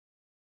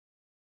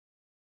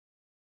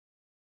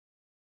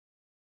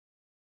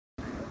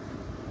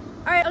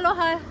Alright,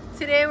 aloha.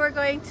 Today we're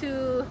going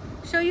to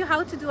show you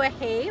how to do a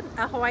Hana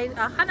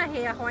Hei,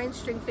 a Hawaiian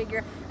string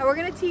figure, and we're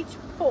going to teach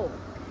po.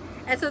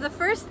 And so the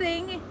first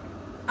thing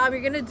you're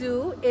going to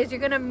do is you're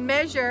going to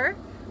measure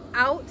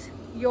out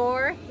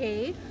your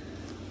hei.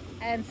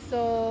 And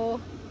so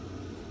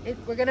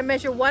we're going to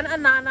measure 1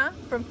 anana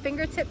from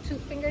fingertip to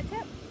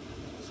fingertip.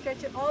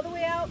 Stretch it all the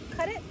way out,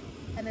 cut it,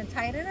 and then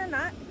tie it in a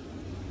knot.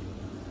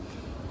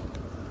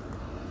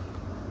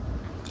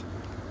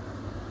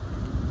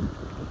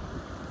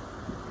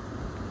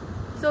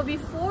 So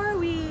before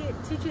we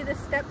teach you the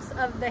steps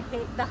of the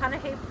Hana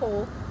Hei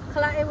po,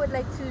 Kalani would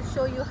like to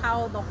show you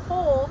how the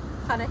whole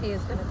Hana Hei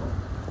is going to go.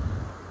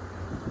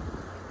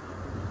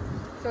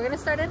 So we're going to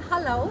start in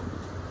halau.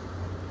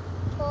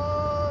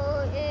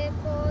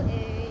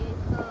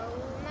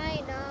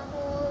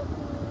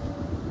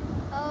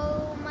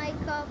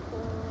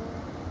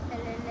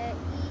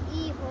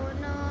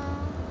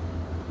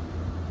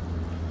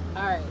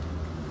 Alright,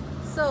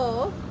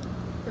 so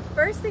the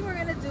first thing we're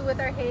going to do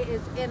with our hei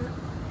is in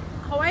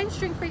Hawaiian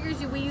string figures,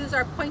 we use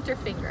our pointer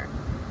finger.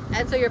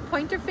 And so your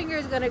pointer finger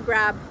is going to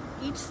grab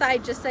each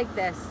side just like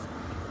this.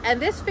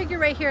 And this figure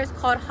right here is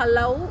called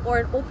halau, or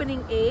an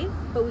opening A,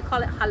 but we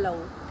call it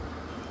halau.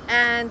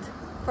 And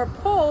for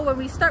po, when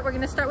we start, we're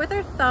going to start with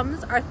our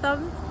thumbs. Our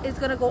thumb is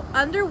going to go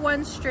under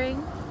one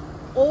string,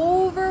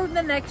 over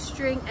the next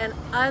string, and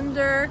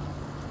under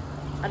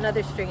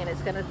another string, and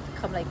it's going to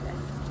come like this.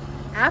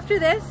 After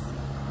this,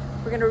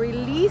 we're going to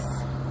release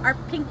our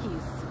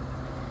pinkies.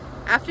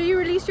 After you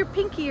release your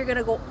pinky, you're going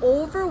to go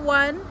over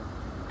 1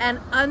 and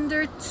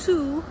under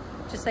 2,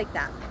 just like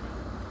that.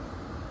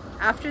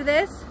 After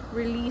this,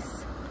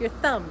 release your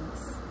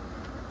thumbs.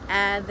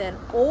 And then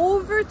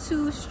over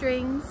 2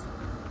 strings,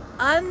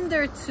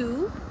 under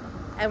 2,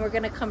 and we're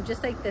going to come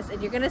just like this.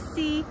 And you're going to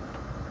see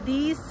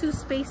these 2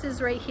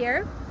 spaces right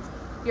here.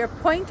 Your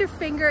pointer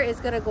finger is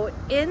going to go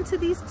into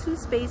these 2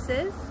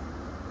 spaces.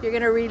 You're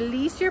going to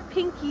release your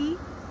pinky,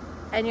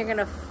 and you're going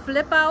to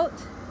flip out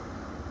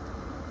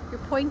your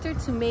pointer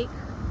to make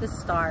the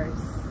stars.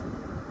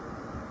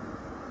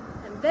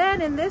 And then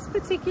in this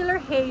particular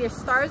hei, your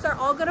stars are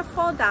all going to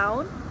fall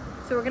down.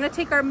 So we're going to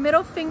take our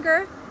middle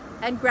finger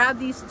and grab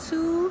these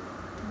 2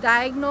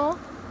 diagonal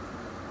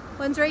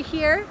ones right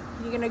here.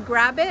 You're going to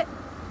grab it,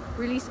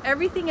 release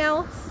everything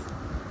else,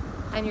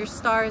 and your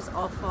stars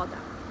all fall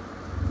down.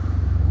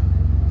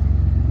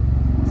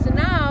 So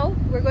now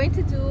we're going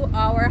to do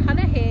our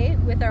Hana Hei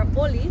with our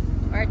oli,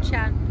 our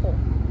chant po.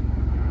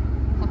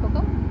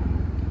 Hakoko?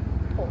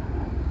 Po.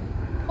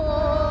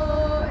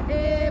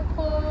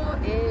 Po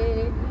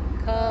e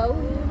kau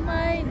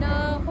mai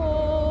na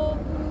ho'u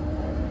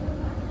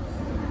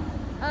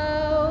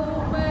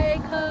au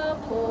mai ka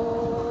po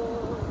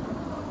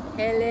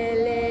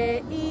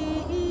helele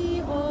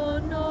I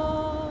hono.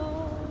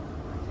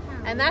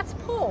 And that's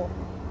po.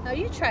 Now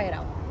you try it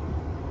out.